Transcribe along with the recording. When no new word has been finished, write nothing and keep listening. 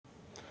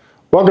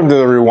Welcome to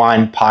the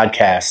Rewind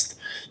podcast.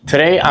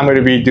 Today I'm going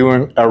to be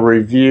doing a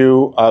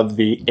review of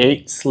the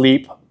 8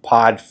 Sleep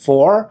Pod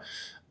 4.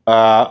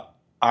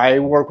 I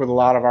work with a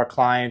lot of our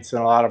clients,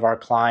 and a lot of our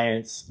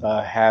clients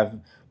have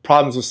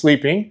problems with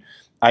sleeping.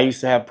 I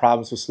used to have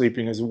problems with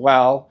sleeping as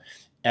well,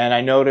 and I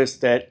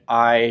noticed that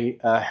I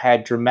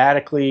had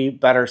dramatically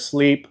better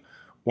sleep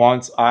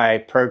once I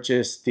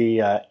purchased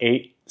the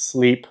 8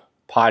 Sleep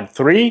Pod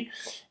 3.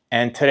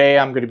 And today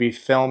I'm going to be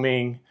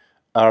filming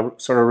a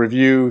sort of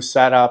review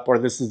setup, or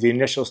this is the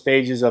initial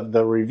stages of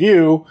the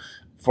review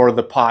for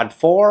the Pod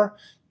 4.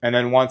 And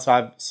then once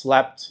I've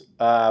slept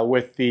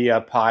with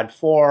the Pod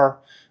 4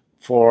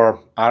 for,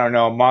 I don't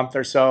know, a month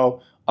or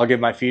so, I'll give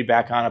my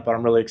feedback on it, but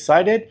I'm really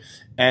excited.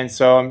 And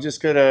so I'm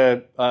just going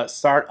to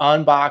start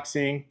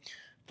unboxing.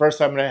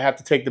 First, I'm going to have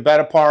to take the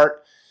bed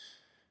apart,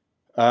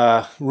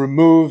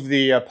 remove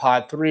the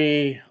Pod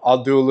 3.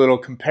 I'll do a little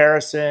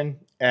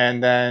comparison,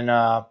 and then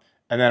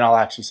I'll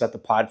actually set the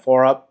Pod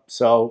 4 up.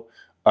 So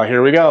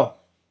here we go.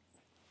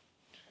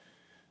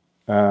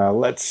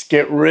 Let's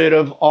get rid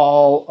of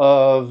all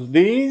of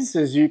these.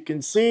 As you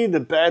can see, the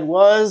bed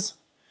was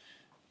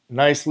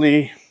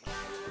nicely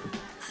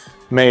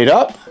made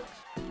up.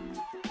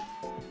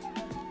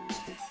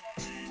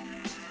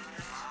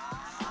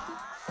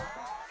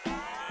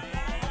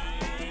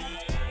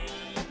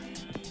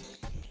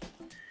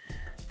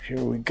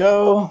 Here we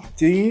go.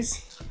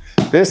 This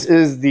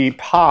is the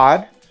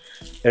pod.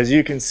 As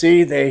you can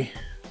see, they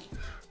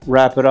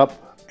wrap it up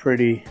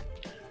pretty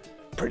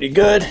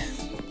good.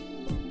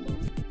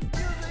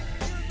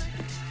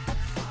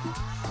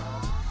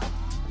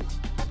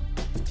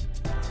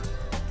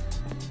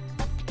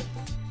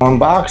 One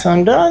box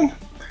undone,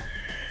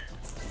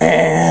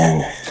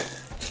 and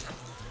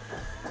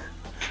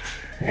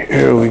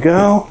here we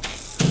go.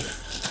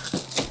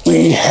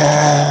 We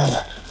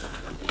have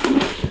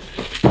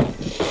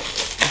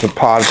the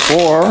Pod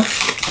 4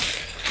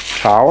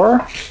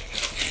 tower.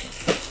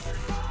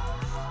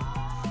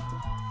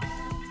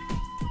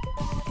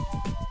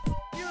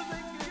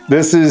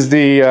 This is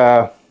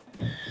the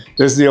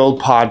old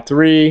Pod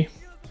 3.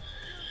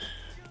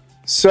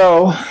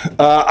 So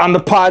on the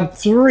Pod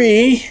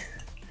 3,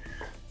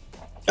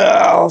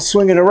 I'll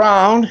swing it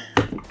around.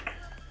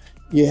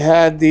 You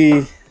had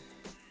the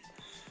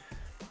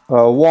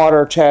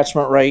water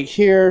attachment right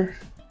here.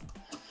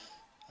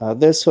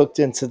 This hooked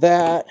into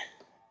that.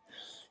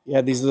 You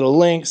had these little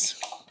links,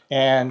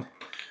 and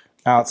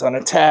now it's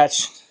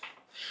unattached.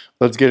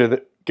 Let's get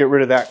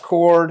rid of that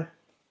cord,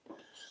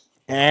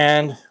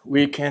 and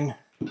we can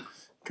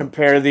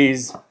compare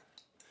these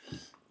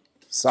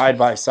side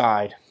by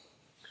side.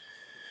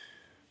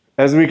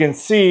 As we can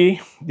see,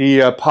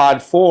 the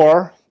Pod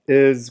 4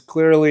 is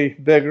clearly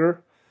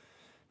bigger.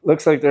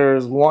 Looks like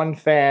there's one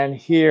fan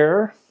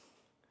here.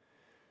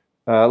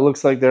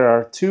 Looks like there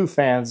are 2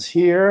 fans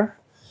here.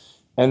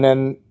 And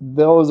then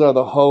those are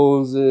the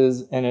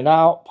hoses in and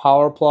out,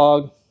 power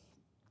plug,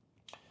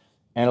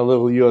 and a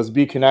little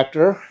USB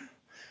connector.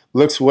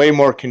 Looks way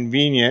more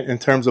convenient in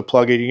terms of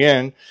plugging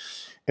in.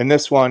 In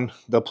this one,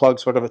 the plug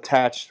sort of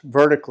attached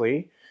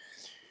vertically.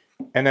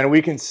 And then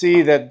we can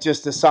see that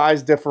just the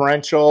size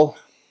differential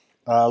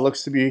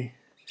looks to be,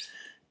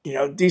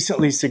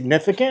 decently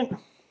significant.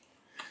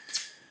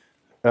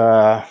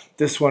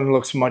 This one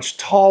looks much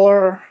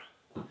taller.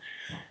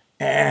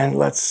 And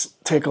let's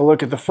take a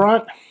look at the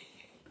front.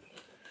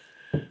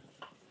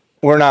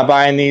 We're not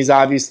buying these,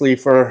 obviously,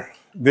 for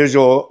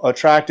visual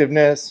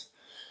attractiveness,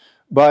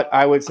 but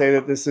I would say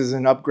that this is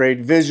an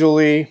upgrade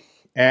visually.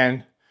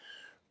 And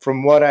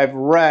from what I've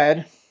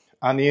read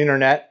on the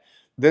internet,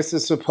 this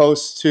is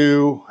supposed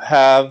to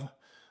have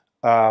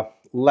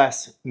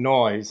less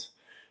noise,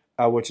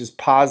 which is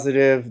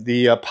positive.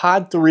 The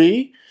Pod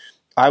 3,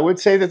 I would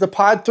say that the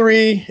Pod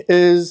 3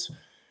 is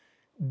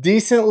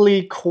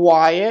decently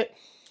quiet.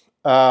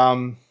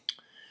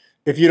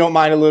 If you don't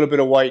mind a little bit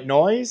of white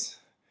noise,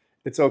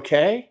 it's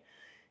okay.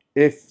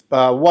 If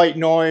white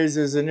noise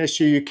is an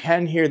issue, you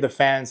can hear the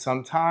fan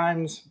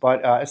sometimes,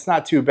 but it's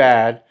not too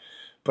bad.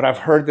 But I've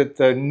heard that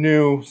the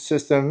new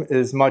system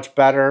is much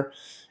better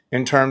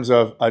in terms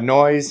of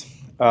noise.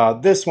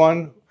 This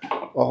one,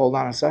 well, hold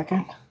on a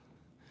second.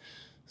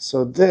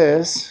 So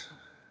this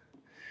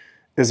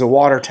is a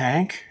water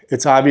tank.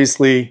 It's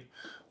obviously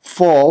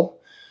full.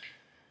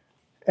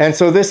 And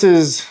so this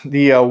is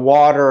the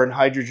water and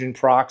hydrogen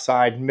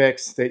peroxide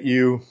mix that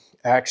you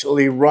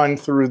actually run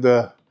through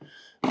the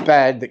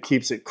bed that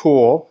keeps it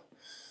cool.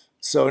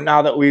 So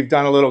now that we've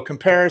done a little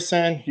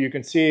comparison, you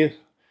can see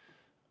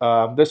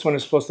this one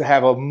is supposed to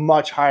have a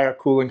much higher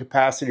cooling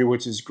capacity,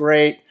 which is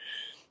great.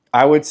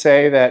 I would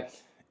say that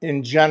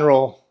in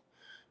general,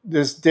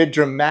 this did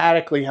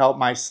dramatically help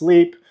my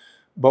sleep.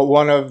 But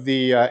one of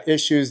the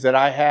issues that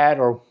I had,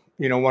 or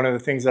one of the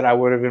things that I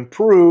would have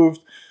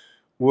improved,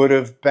 would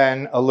have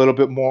been a little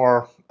bit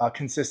more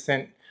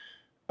consistent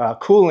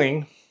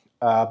cooling.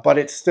 But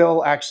it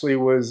still actually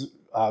was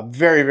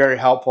very, very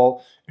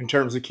helpful in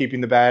terms of keeping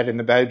the bed in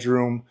the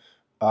bedroom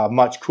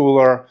much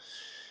cooler.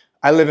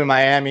 I live in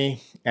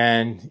Miami,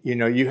 and you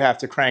know, you have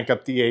to crank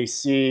up the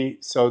AC.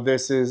 So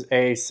this is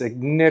a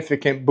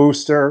significant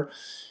booster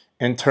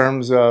in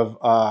terms of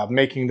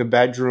making the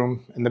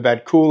bedroom and the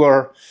bed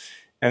cooler.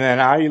 And then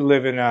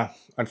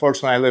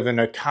unfortunately I live in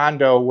a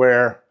condo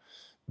where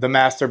the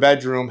master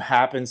bedroom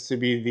happens to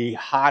be the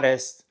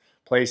hottest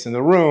place in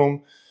the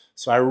room.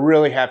 So I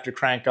really have to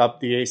crank up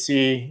the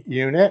AC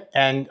unit.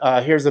 And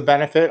here's the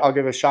benefit. I'll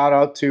give a shout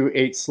out to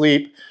 8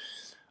 Sleep.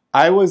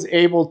 I was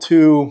able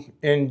to,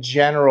 in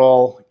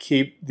general,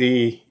 keep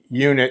the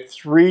unit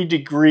 3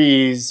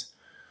 degrees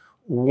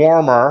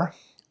warmer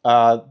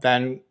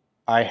than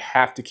I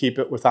have to keep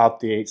it without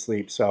the 8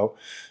 Sleep. So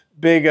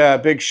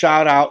big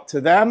shout out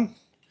to them.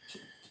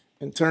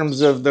 In terms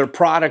of their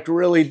product,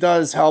 really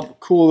does help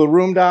cool the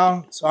room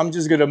down. So I'm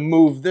just gonna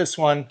move this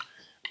one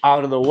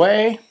out of the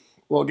way.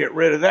 We'll get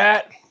rid of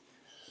that.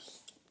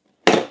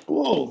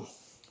 Whoa.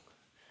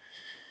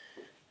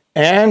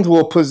 And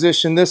we'll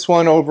position this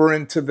one over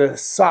into the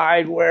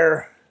side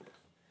where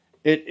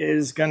it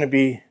is going to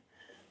be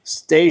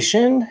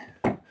stationed.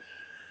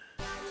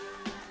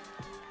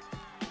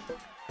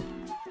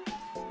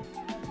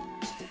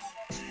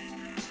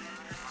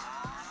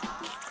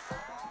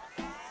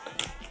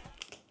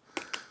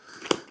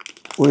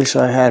 Wish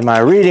I had my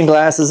reading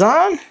glasses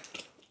on.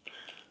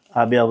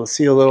 I'd be able to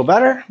see a little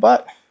better,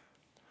 but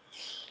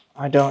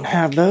I don't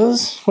have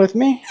those with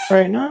me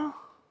right now.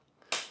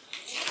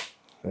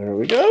 There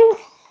we go.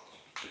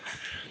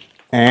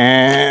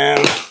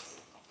 And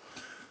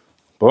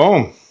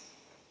boom.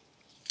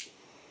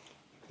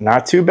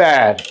 Not too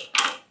bad.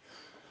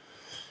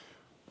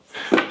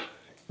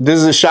 This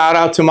is a shout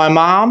out to my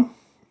mom.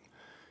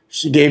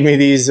 She gave me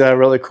these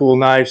really cool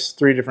knives,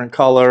 3 different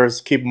colors,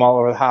 keep them all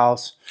over the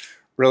house.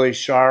 Really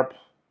sharp.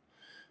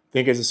 I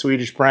think it's a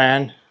Swedish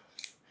brand.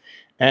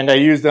 And I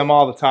use them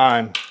all the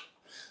time.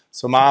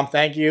 So Mom,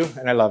 thank you,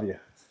 and I love you.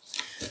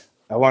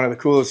 One of the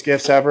coolest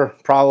gifts ever,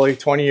 probably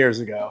 20 years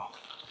ago.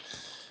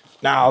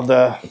 Now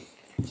the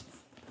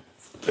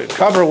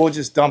cover will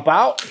just dump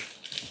out.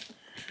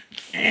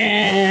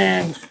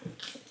 And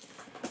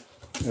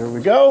there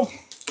we go.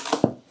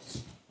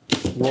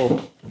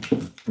 We'll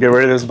get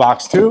rid of this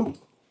box too.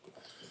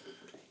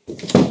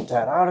 Get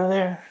that out of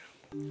there.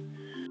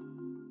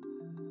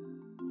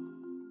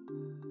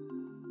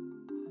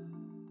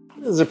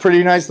 This is a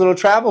pretty nice little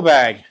travel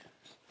bag.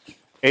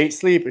 8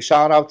 Sleep, a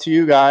shout out to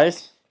you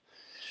guys.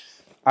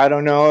 I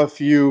don't know if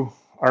you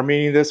are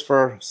meaning this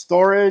for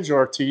storage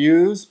or to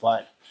use,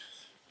 but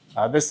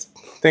this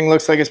thing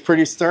looks like it's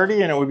pretty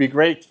sturdy and it would be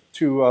great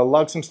to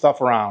lug some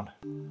stuff around.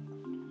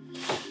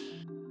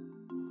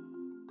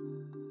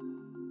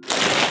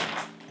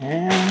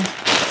 And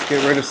let's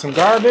get rid of some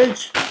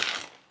garbage.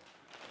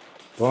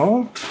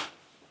 Boom.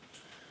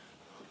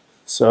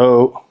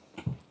 So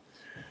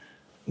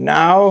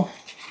now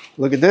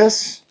look at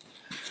this.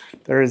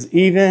 There is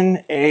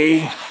even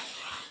a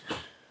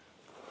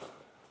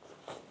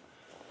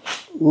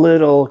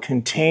little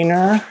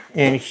container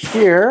in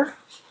here.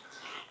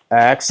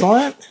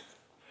 Excellent.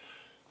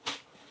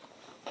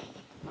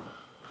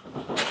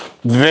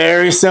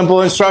 Very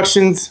simple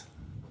instructions.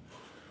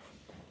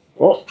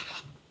 Oh,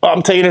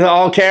 I'm taking it to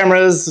all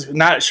cameras.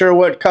 Not sure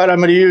what cut I'm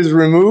going to use.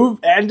 Remove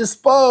and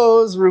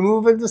dispose.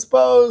 Remove and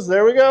dispose.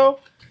 There we go.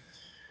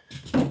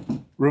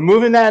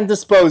 Removing that and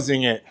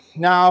disposing it.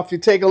 Now, if you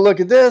take a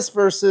look at this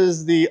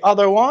versus the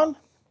other one,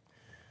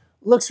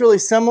 looks really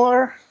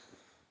similar.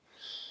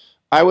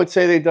 I would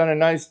say they've done a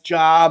nice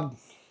job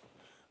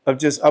of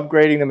just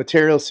upgrading the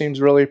material.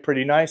 Seems really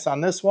pretty nice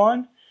on this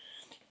one.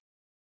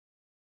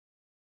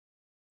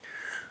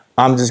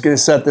 I'm just going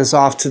to set this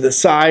off to the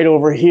side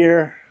over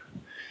here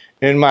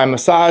in my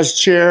massage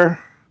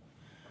chair,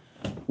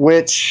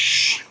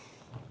 which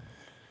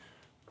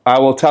I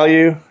will tell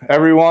you,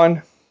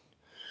 everyone,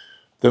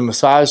 the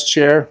massage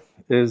chair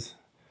is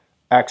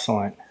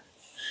excellent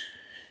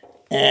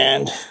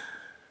and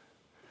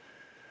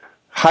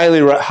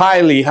highly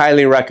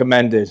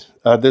recommended.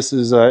 This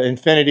is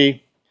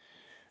Infinity.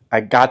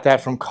 I got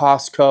that from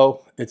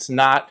Costco. It's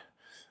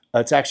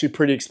actually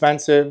pretty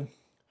expensive,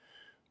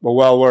 but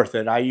well worth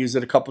it. I use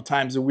it a couple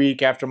times a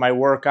week after my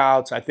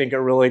workouts. I think it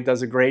really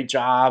does a great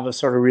job of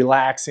sort of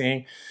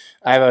relaxing.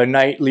 I have a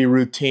nightly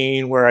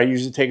routine where I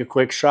usually take a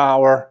quick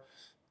shower,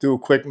 do a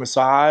quick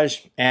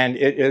massage, and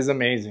it is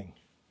amazing.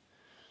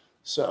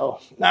 So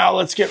now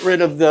let's get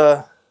rid of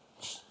the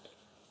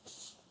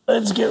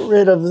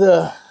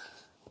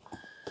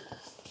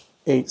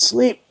 8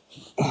 Sleep.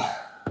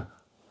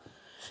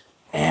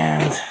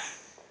 And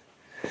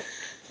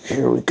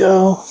here we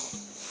go.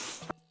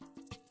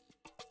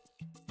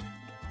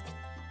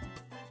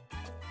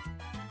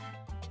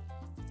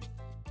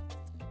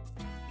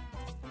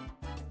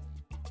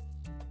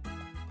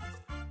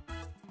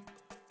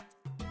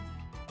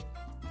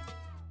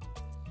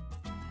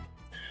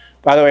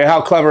 By the way, how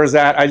clever is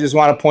that? I just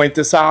want to point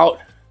this out.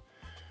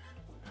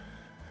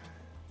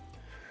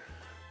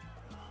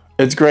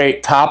 It's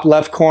great. Top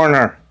left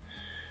corner.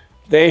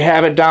 They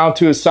have it down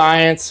to a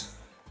science.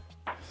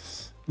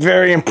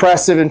 Very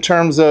impressive in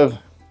terms of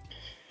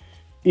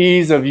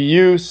ease of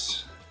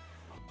use.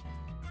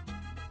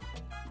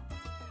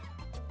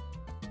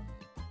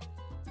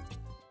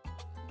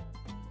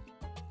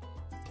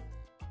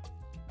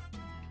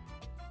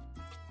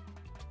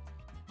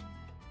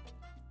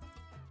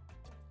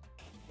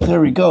 There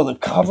we go. The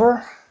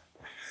cover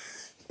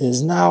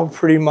is now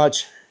pretty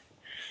much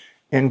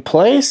in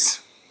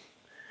place.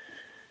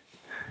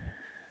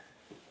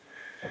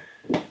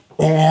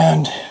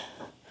 And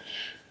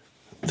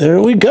there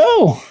we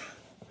go.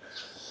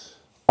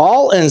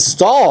 All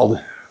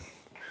installed.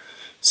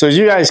 So as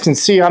you guys can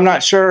see, I'm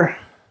not sure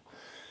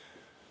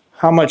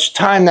how much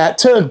time that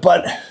took,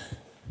 but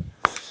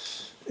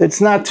it's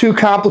not too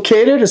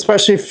complicated,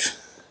 especially if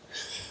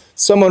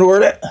someone were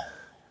to...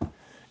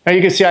 Now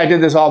you can see I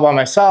did this all by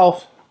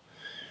myself.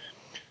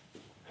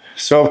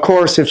 So of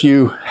course, if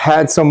you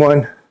had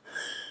someone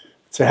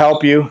to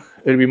help you,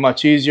 it'd be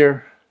much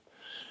easier.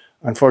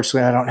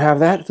 Unfortunately, I don't have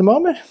that at the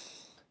moment.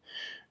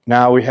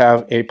 Now we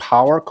have a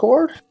power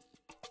cord.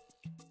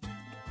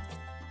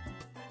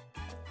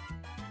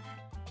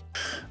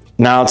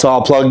 Now it's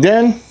all plugged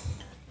in.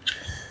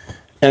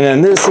 And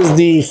then this is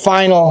the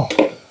final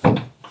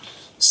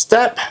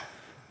step,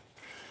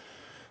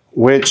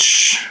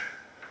 which,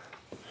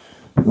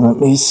 let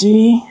me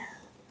see.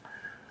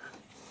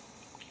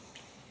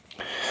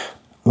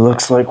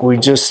 Looks like we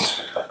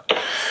just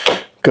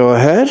go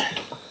ahead,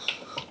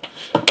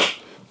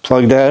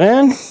 plug that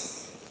in,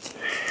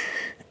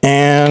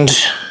 and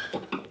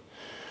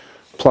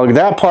plug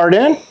that part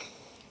in.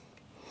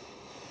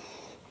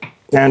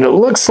 And it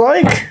looks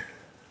like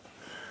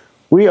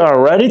we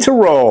are ready to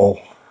roll.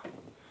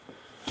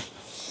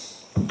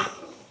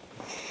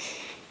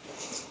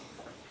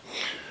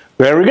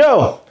 There we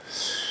go.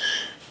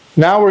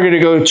 Now we're gonna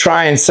go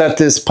try and set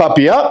this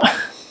puppy up.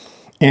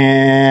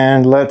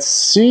 And let's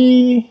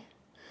see,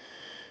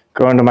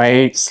 go into my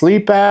 8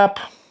 Sleep app.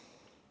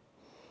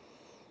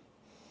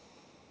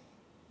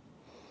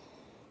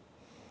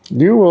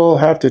 You will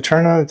have to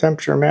turn on the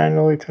temperature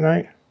manually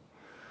tonight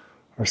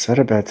or set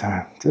a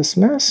bedtime.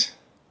 Dismiss.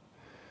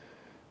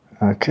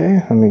 Okay,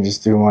 let me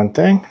just do one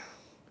thing.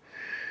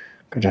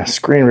 I'm gonna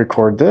screen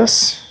record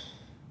this.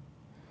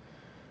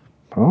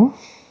 Boom.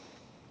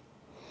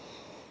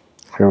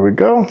 Here we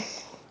go.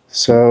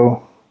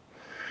 So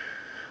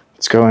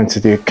let's go into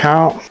the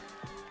account.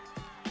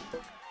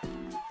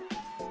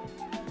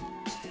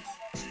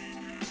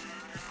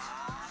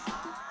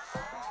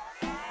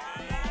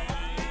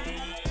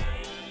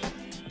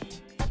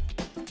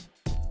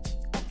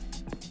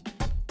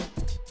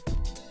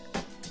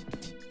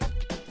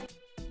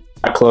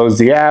 I close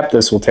the app.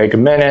 This will take a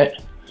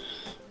minute.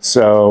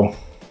 So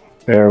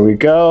there we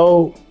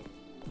go.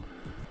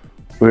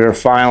 We are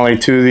finally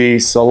to the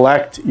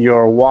select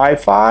your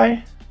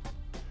Wi-Fi.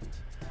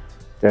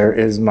 There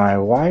is my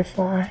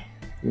Wi-Fi.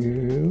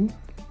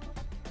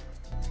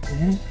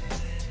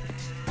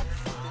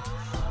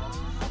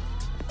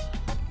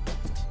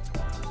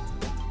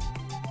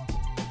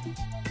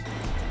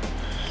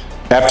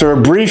 After a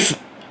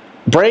brief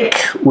break,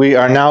 we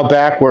are now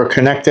back. We're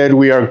connected.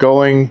 We are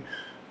going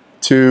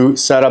to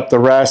set up the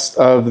rest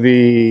of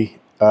the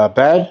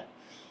bed.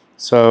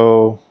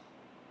 So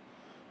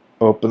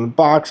open the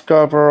box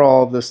cover,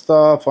 all of this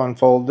stuff,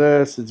 unfold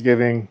this. It's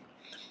giving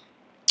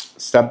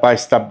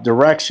step-by-step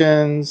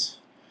directions.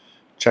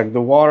 Check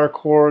the water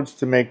cords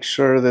to make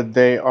sure that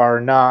they are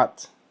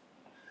not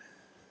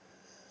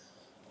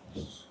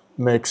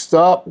mixed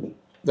up.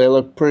 They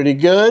look pretty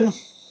good.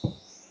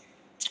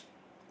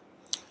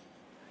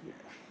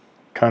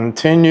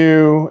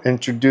 Continue,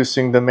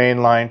 introducing the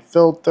mainline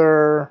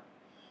filter.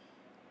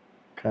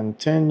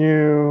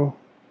 Continue.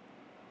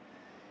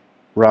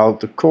 Route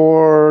the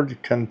cord,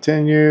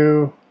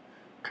 continue,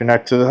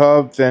 connect to the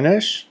hub,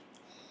 finish,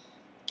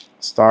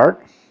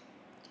 start.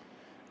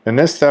 In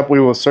this step, we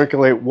will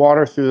circulate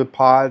water through the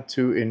pod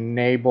to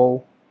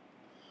enable.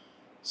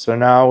 So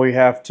now we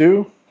have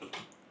to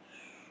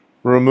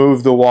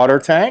remove the water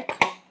tank.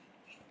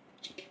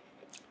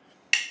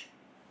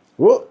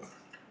 Whoop,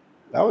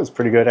 that was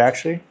pretty good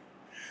actually.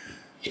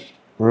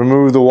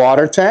 Remove the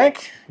water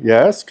tank,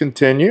 yes,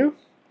 continue.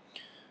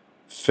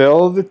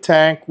 Fill the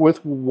tank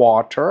with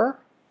water.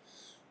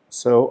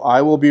 So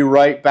I will be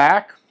right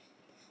back,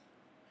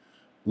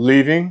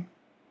 leaving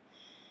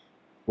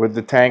with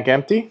the tank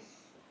empty,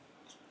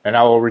 and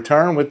I will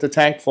return with the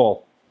tank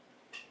full.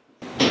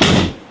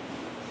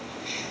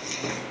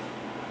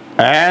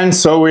 And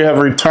so we have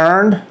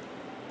returned.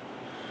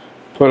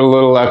 Put a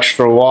little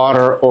extra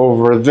water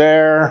over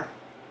there.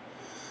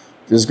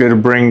 Just going to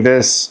bring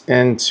this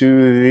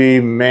into the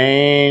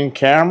main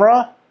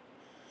camera.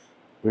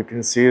 We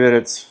can see that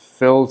it's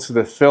filled to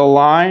the fill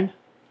line.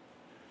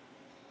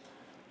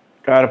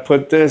 Got to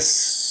put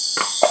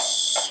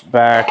this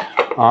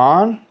back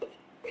on.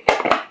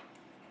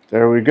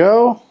 There we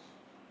go.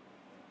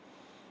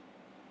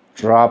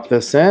 Drop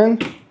this in.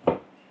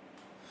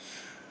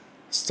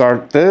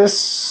 Start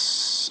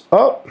this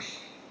up.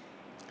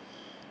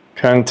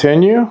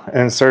 Continue.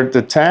 Insert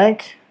the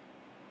tank.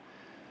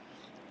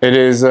 It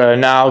is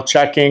now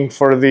checking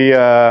for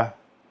the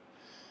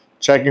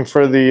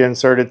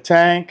inserted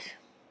tank.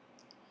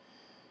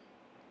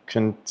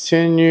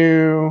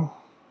 Continue.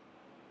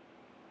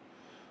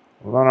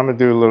 Hold on, I'm going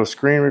to do a little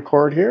screen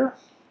record here.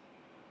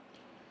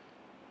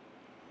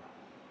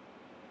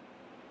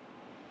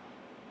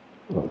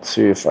 Let's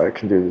see if I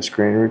can do the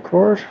screen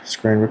record.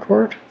 Screen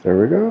record. There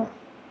we go.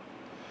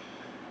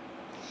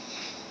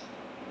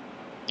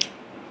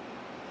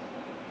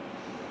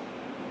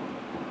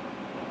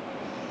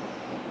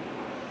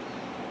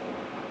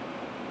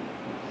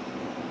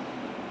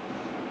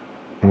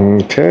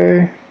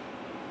 Okay.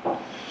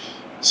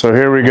 So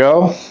here we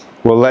go.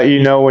 We'll let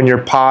you know when your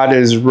pod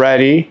is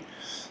ready.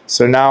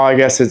 So now I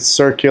guess it's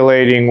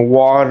circulating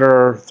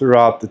water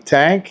throughout the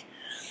tank.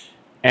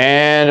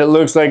 And it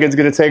looks like it's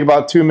going to take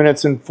about 2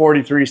 minutes and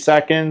 43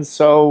 seconds.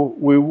 So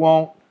we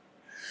won't,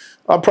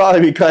 I'll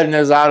probably be cutting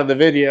this out of the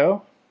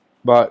video.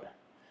 But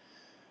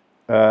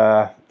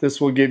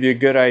this will give you a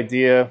good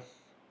idea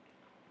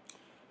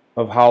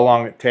of how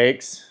long it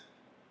takes.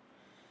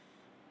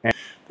 And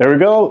there we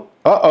go.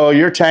 Uh-oh,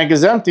 your tank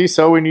is empty,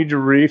 so we need to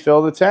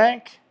refill the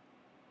tank.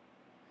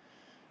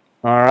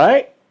 All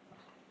right.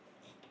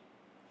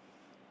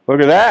 Look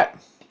at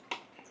that.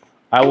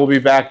 I will be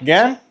back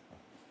again.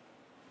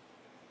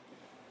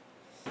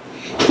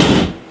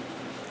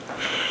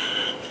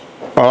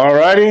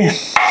 Alrighty.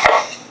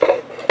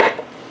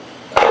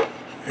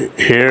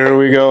 Here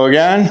we go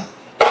again.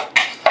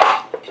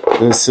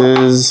 This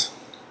is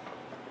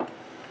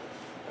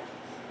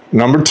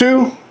number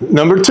two.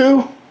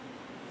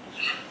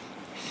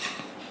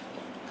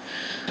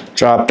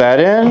 Drop that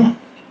in.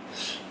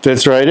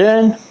 Fits right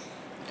in.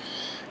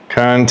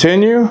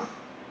 Continue.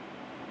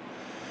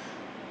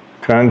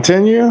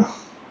 Continue.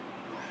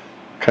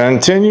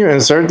 Continue.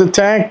 Insert the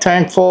tank.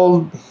 Tank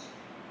full.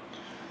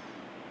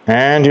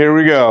 And here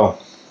we go.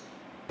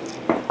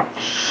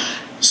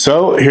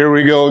 So here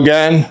we go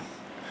again.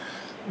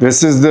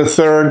 This is the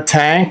third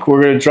tank.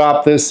 We're going to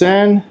drop this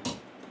in.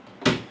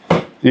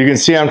 You can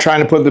see I'm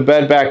trying to put the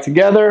bed back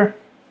together.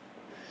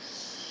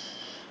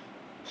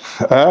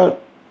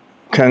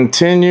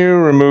 Continue.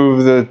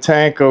 Remove the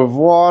tank of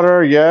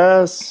water.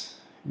 Yes.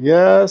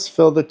 Yes.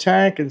 Fill the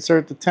tank.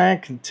 Insert the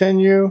tank.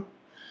 Continue.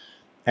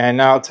 And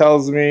now it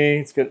tells me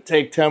it's going to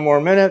take 10 more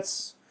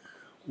minutes.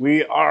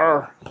 We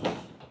are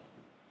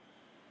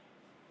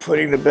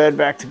putting the bed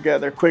back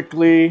together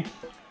quickly.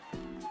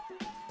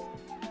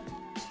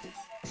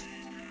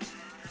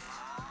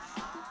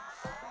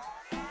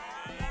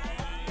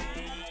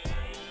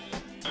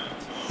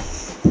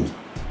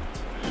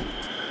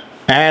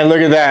 And look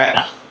at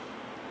that.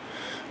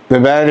 The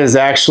bed is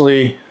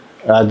actually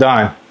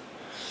done.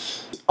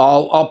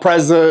 I'll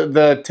press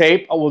the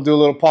tape. We'll do a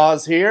little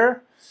pause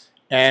here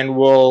and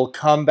we'll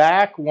come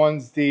back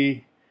once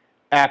the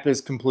app is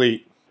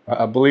complete.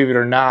 Believe it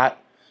or not,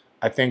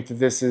 I think that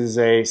this is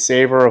a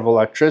saver of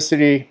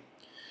electricity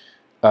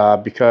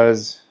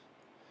because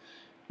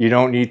you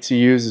don't need to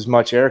use as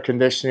much air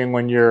conditioning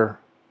when you're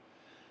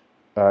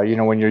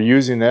when you're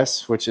using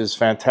this, which is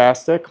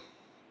fantastic.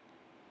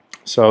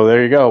 So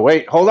there you go.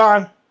 Wait, hold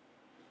on.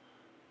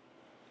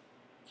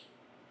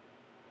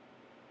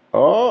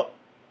 Oh.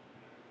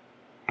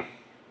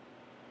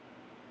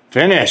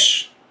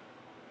 Finish.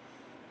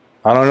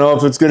 I don't know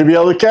if it's going to be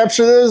able to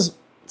capture this.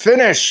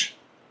 Finish.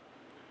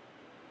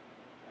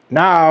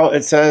 Now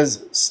it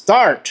says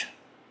start.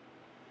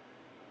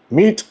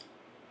 Meet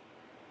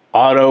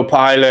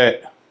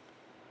autopilot.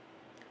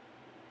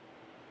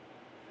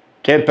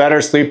 Get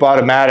better sleep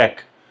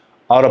automatic.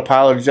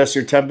 Autopilot adjusts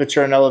your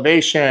temperature and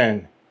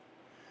elevation.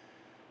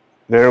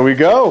 There we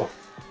go.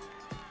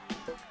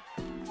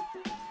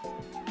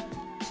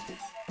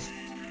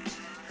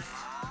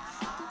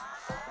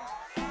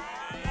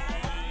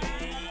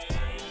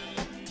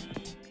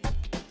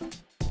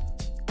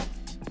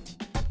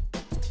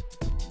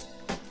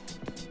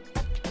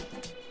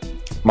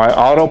 My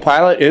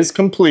autopilot is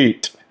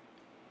complete.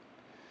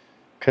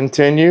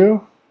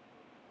 Continue.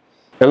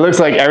 It looks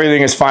like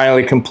everything is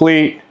finally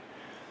complete.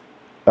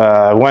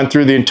 Went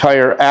through the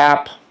entire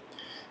app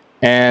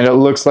and it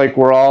looks like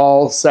we're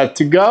all set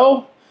to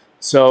go.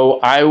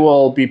 So I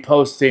will be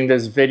posting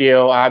this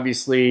video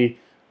obviously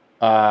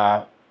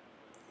for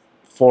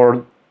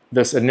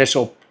this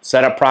initial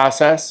setup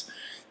process,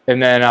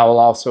 and then I will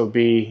also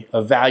be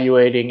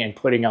evaluating and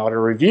putting out a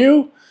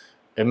review.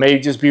 It may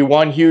just be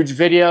one huge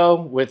video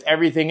with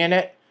everything in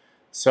it.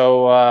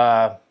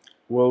 So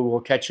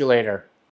we'll catch you later.